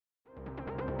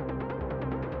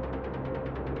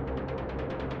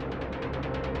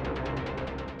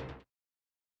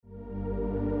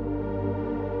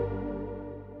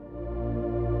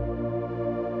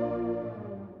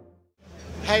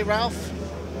Hey Ralph.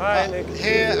 Hi Nick.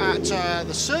 Here at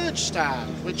the Serge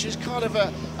stand, which is kind of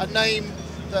a name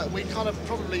that we kind of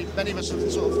probably many of us have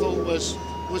sort of thought was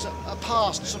a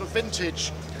past sort of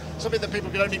vintage, something that people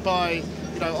could only buy,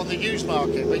 you know, on the used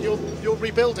market. But you're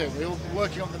rebuilding, you're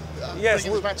working on the Yes,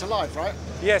 bringing this back to life, right?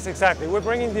 Yes, exactly. We're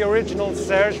bringing the original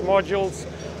Serge modules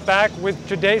back with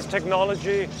today's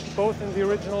technology, both in the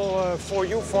original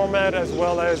 4U format as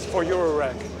well as for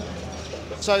Eurorack.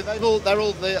 So they're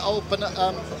all the old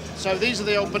so these are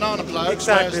the old banana blokes,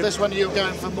 Exactly. whereas this one you're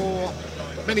going for more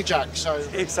mini jacks. So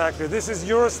Exactly. This is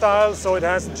Euro style, so it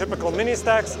has the typical mini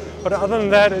stacks, but other than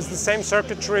that, it's the same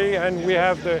circuitry, and we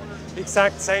have the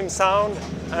exact same sound.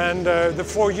 And the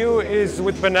 4U is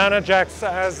with banana jacks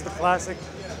as the classic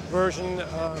version,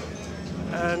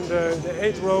 and the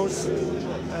 8 rows.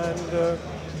 And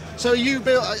so are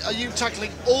you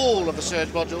tackling all of the Serge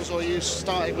modules, or are you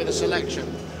starting with a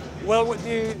selection? well,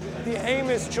 the aim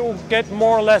is to get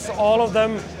more or less all of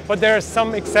them, but there is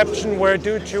some exception where,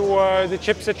 due to the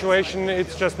chip situation,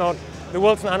 it's just not. The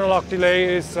Wilson analog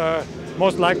delay is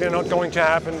most likely not going to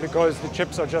happen because the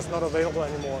chips are just not available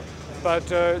anymore. But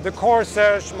the core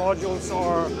Serge modules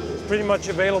are pretty much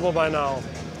available by now.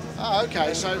 Oh,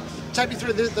 okay. So take me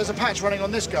through. There's a patch running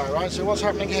on this guy, right? So what's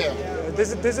happening here?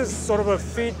 This is sort of a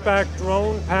feedback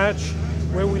drone patch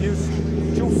where we use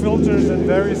 2 filters and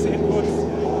various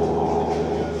inputs.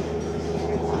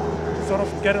 Sort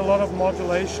of get a lot of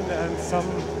modulation and some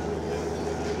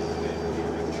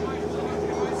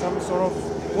sort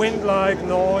of wind-like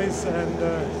noise, and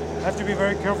have to be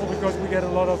very careful because we get a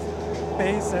lot of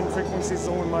bass and frequency,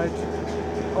 so we might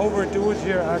overdo it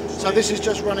here actually. So this is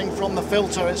just running from the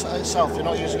filter itself. You're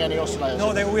not using any oscillators.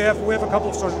 No, we have a couple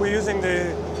of sorts. We're using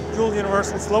the dual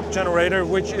universal slope generator,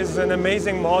 which is an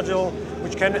amazing module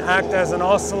which can act as an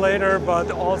oscillator, but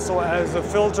also as a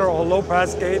filter or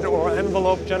low-pass gate or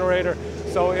envelope generator.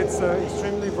 So it's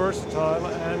extremely versatile,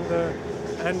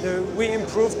 and we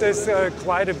improved this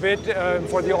quite a bit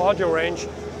for the audio range.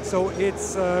 So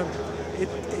it's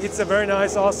a very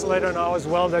nice oscillator now as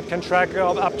well that can track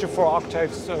up to 4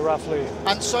 octaves roughly.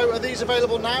 And so are these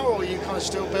available now, or are you kind of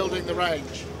still building the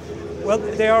range? Well,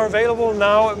 they are available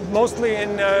now mostly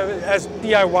in as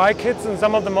DIY kits, and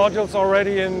some of the modules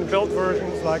already in built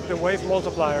versions like the wave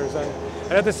multipliers.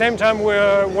 And at the same time,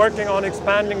 we're working on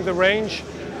expanding the range,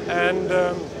 and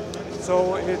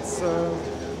so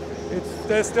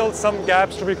there's still some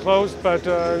gaps to be closed, but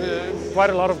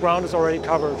quite a lot of ground is already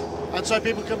covered. And so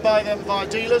people can buy them via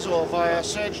dealers or via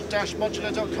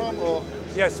serge-modular.com, or?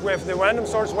 Yes, we have the Random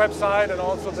Source website, and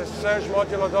also the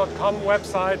serge-modular.com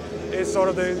website is sort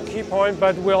of the key point,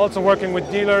 but we're also working with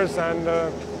dealers, and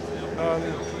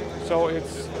so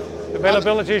its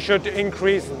availability should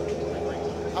increase.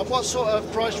 And what sort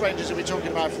of price ranges are we talking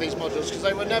about for these modules? Because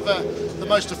they were never the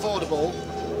most affordable.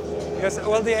 Yes,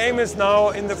 well, the aim is now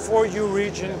in the 4U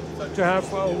region to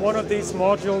have one of these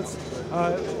modules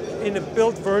in a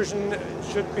built version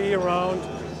should be around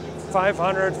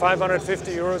 500,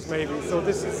 550 euros maybe. So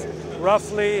this is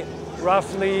roughly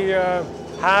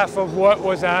half of what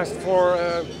was asked for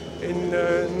in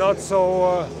not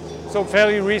so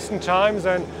fairly recent times.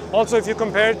 And also, if you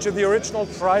compare it to the original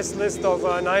price list of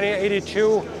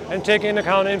 1982 and take into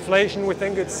account inflation, we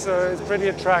think it's a pretty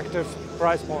attractive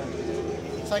price point.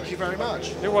 Thank you very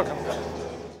much. You're welcome.